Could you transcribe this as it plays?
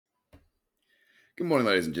Good morning,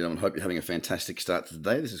 ladies and gentlemen. Hope you're having a fantastic start to the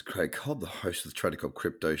day. This is Craig Cobb, the host of the Trader Cobb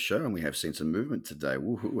Crypto Show, and we have seen some movement today.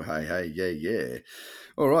 Woohoo, hey, hey, yeah, yeah.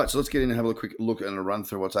 All right, so let's get in and have a quick look and a run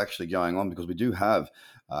through what's actually going on because we do have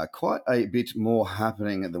quite a bit more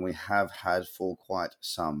happening than we have had for quite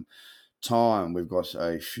some time. We've got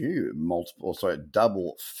a few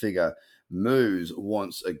double figure moves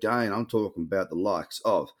once again. I'm talking about the likes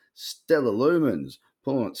of Stellar Lumens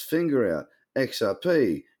pulling its finger out,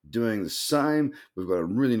 XRP doing the same. We've got a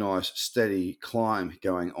really nice steady climb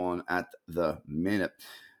going on at the minute.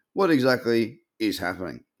 What exactly is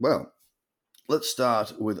happening? Well, let's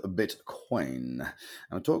start with Bitcoin.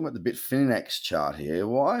 I'm talking about the Bitfinex chart here.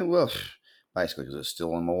 Why? Well, basically because it's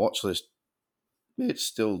still on my watch list. It's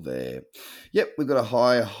still there. Yep, we've got a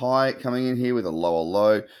higher high coming in here with a lower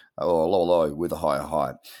low, or a lower low with a higher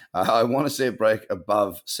high. I want to see it break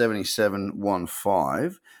above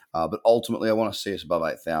 77.15, but ultimately I want to see us above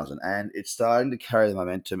 8,000. And it's starting to carry the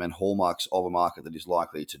momentum and hallmarks of a market that is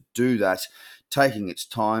likely to do that. Taking its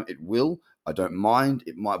time, it will. I don't mind.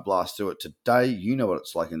 It might blast through it today. You know what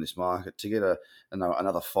it's like in this market. To get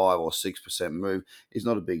another 5 or 6% move is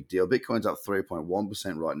not a big deal. Bitcoin's up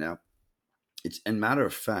 3.1% right now. It's, a matter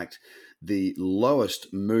of fact, the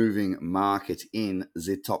lowest moving market in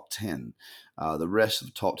the top 10. The rest of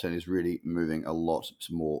the top 10 is really moving a lot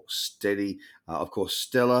more steady. Of course,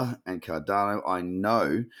 Stellar and Cardano, I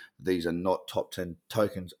know these are not top 10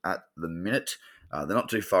 tokens at the minute. They're not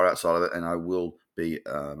too far outside of it, and I will be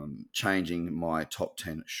changing my top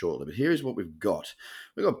 10 shortly. But here's what we've got.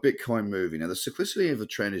 We've got Bitcoin moving. Now, the cyclicity of the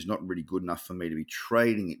trend is not really good enough for me to be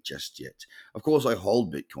trading it just yet. Of course, I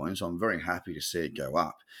hold Bitcoin, so I'm very happy to see it go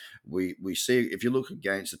up. We see, if you look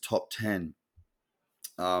against the top 10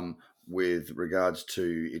 with regards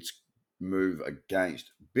to its move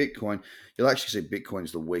against Bitcoin, you'll actually see Bitcoin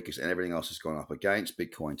is the weakest and everything else has gone up against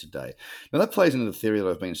Bitcoin today. Now, that plays into the theory that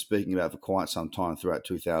I've been speaking about for quite some time throughout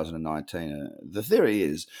 2019. The theory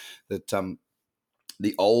is that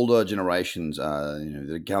the older generations, that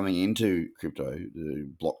are coming into crypto, the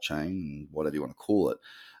blockchain, whatever you want to call it,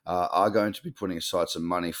 are going to be putting aside some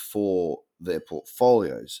money for their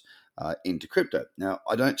portfolios into crypto. Now,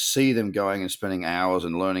 I don't see them going and spending hours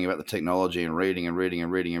and learning about the technology and reading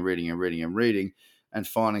and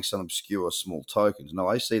finding some obscure small tokens. No,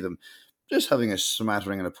 I see them just having a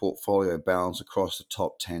smattering and a portfolio balance across the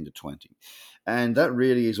top 10 to 20. And that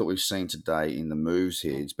really is what we've seen today in the moves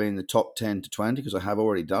here. It's been the top 10 to 20 because I have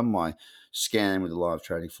already done my scan with the live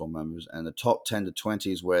trading floor members, and the top 10 to 20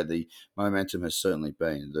 is where the momentum has certainly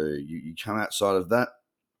been. You come outside of that,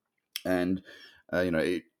 and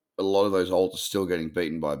a lot of those alts are still getting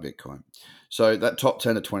beaten by Bitcoin. So that top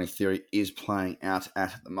 10 to 20 theory is playing out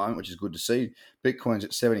at the moment, which is good to see. Bitcoin's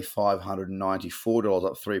at $7,594,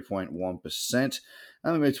 up 3.1%.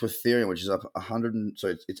 And we move to Ethereum, which is up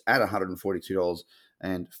it's at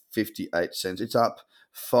 $142.58. It's up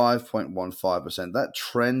 5.15%. That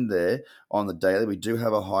trend there on the daily, we do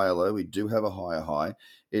have a higher low, we do have a higher high.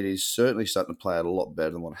 It is certainly starting to play out a lot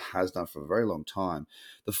better than what it has done for a very long time.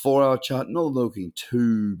 The 4-hour chart, not looking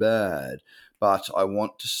too bad, but I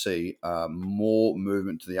want to see more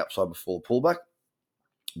movement to the upside before the pullback,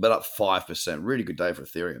 but up 5%. Really good day for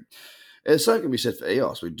Ethereum. The same can be said for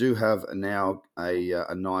EOS. We do have now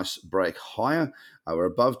a nice break higher. We're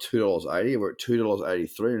above $2.80. We're at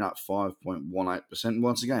 $2.83 and up 5.18%.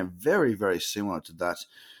 Once again, very, very similar to that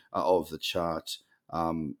of the chart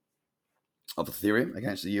of Ethereum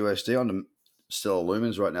against the USD on the Stellar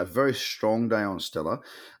Lumens right now. Very strong day on Stellar.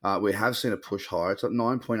 We have seen a push higher. It's at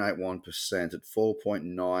 9.81% at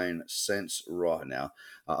 4.9 cents right now.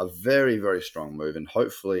 A very, very strong move, and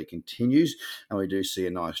hopefully it continues, and we do see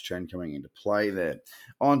a nice trend coming into play there.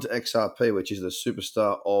 On to XRP, which is the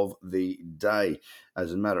superstar of the day.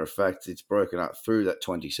 As a matter of fact, it's broken up through that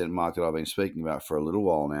 20-cent mark that I've been speaking about for a little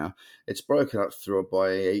while now. It's broken up through it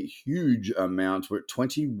by a huge amount. We're at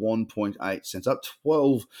 21.8 cents, up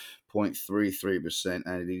 12.33%,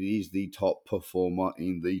 and it is the top performer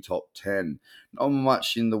in the top 10. Not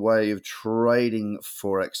much in the way of trading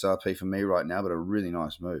for XRP for me right now, but a really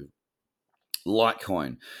nice move.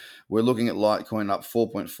 Litecoin. We're looking at Litecoin up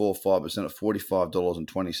 4.45% at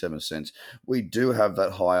 $45.27. We do have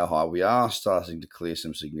that higher high. We are starting to clear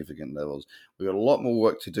some significant levels. We've got a lot more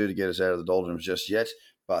work to do to get us out of the doldrums just yet,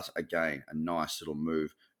 but again, a nice little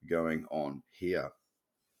move going on here.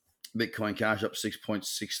 Bitcoin Cash up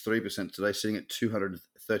 6.63% today, sitting at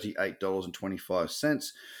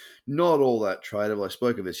 $238.25. Not all that tradable. I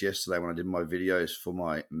spoke of this yesterday when I did my videos for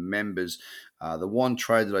my members. The one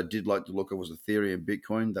trade that I did like to look at was Ethereum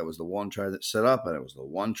Bitcoin. That was the one trade that set up, and it was the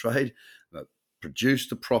one trade. But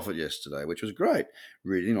produced a profit yesterday, which was great.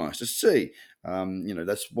 Really nice to see.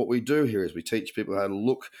 That's what we do here is we teach people how to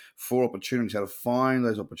look for opportunities, how to find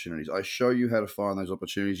those opportunities. I show you how to find those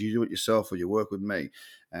opportunities. You do it yourself or you work with me.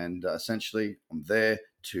 And essentially, I'm there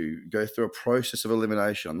to go through a process of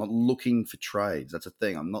elimination. I'm not looking for trades. That's a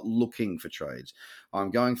thing. I'm not looking for trades.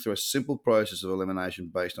 I'm going through a simple process of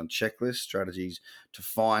elimination based on checklists, strategies to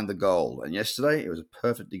find the gold. And yesterday, it was a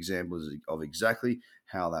perfect example of exactly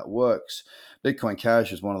how that works. Bitcoin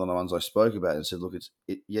Cash is one of the ones I spoke about and said, look,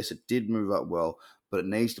 yes, it did move up well, but it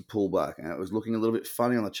needs to pull back. And it was looking a little bit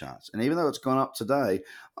funny on the charts. And even though it's gone up today,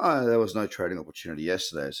 there was no trading opportunity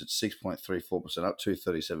yesterday. It's at 6.34%, up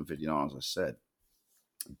 237.59, as I said.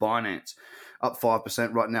 Binance up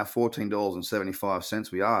 5% right now,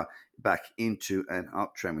 $14.75. We are back into an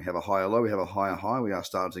uptrend. We have a higher low, we have a higher high. We are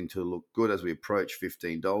starting to look good as we approach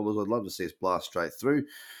 $15. I'd love to see us blast straight through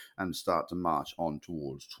and start to march on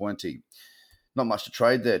towards 20. Not much to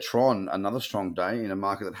trade there. Tron, another strong day in a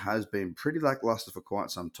market that has been pretty lackluster for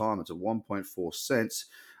quite some time. It's at 1.4 cents,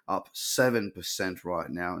 up 7% right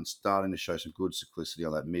now, and starting to show some good cyclicity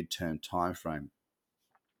on that midterm time frame.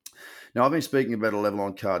 Now, I've been speaking about a level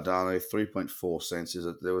on Cardano, 3.4 cents. Is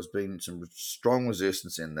that there has been some strong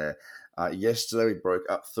resistance in there. Yesterday, we broke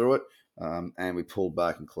up through it, and we pulled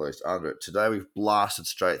back and closed under it. Today, we've blasted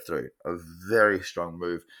straight through. A very strong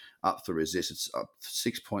move up the resistance, up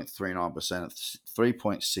 6.39% at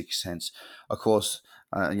 3.6 cents. Of course,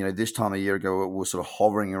 this time a year ago, we were sort of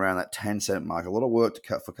hovering around that 10-cent mark. A lot of work to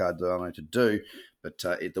cut for Cardano to do, but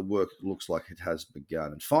the work looks like it has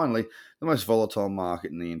begun. And finally, the most volatile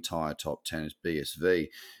market in the entire top 10 is BSV.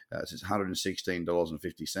 It's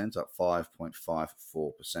 $116.50, up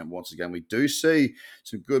 5.54%. Once again, we do see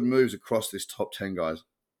some good moves across this top 10, guys.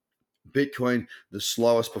 Bitcoin, the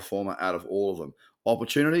slowest performer out of all of them.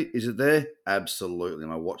 Opportunity, is it there? Absolutely.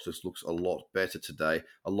 My watch list looks a lot better today,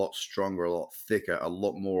 a lot stronger, a lot thicker, a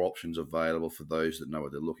lot more options available for those that know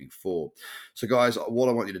what they're looking for. So, guys, what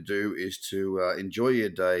I want you to do is to enjoy your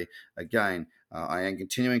day. Again, I am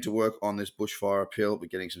continuing to work on this bushfire appeal. We're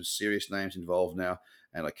getting some serious names involved now,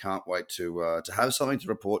 and I can't wait to have something to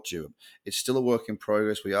report to you. It's still a work in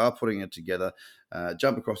progress. We are putting it together.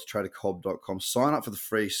 Jump across to tradercobb.com. Sign up for the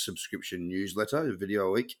free subscription newsletter,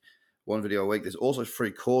 one video a week. There's also free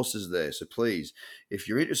courses there. So please, if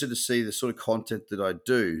you're interested to see the sort of content that I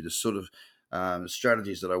do, the sort of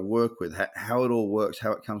strategies that I work with, how it all works,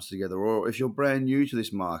 how it comes together, or if you're brand new to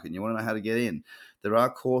this market and you want to know how to get in, there are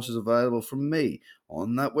courses available from me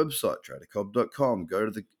on that website, tradercobb.com. Go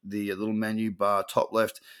to the little menu bar top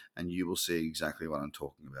left and you will see exactly what I'm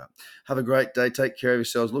talking about. Have a great day. Take care of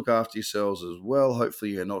yourselves. Look after yourselves as well.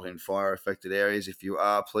 Hopefully you're not in fire-affected areas. If you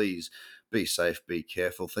are, please be safe, be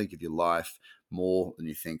careful. Think of your life more than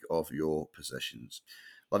you think of your possessions.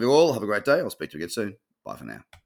 Love you all. Have a great day. I'll speak to you again soon. Bye for now.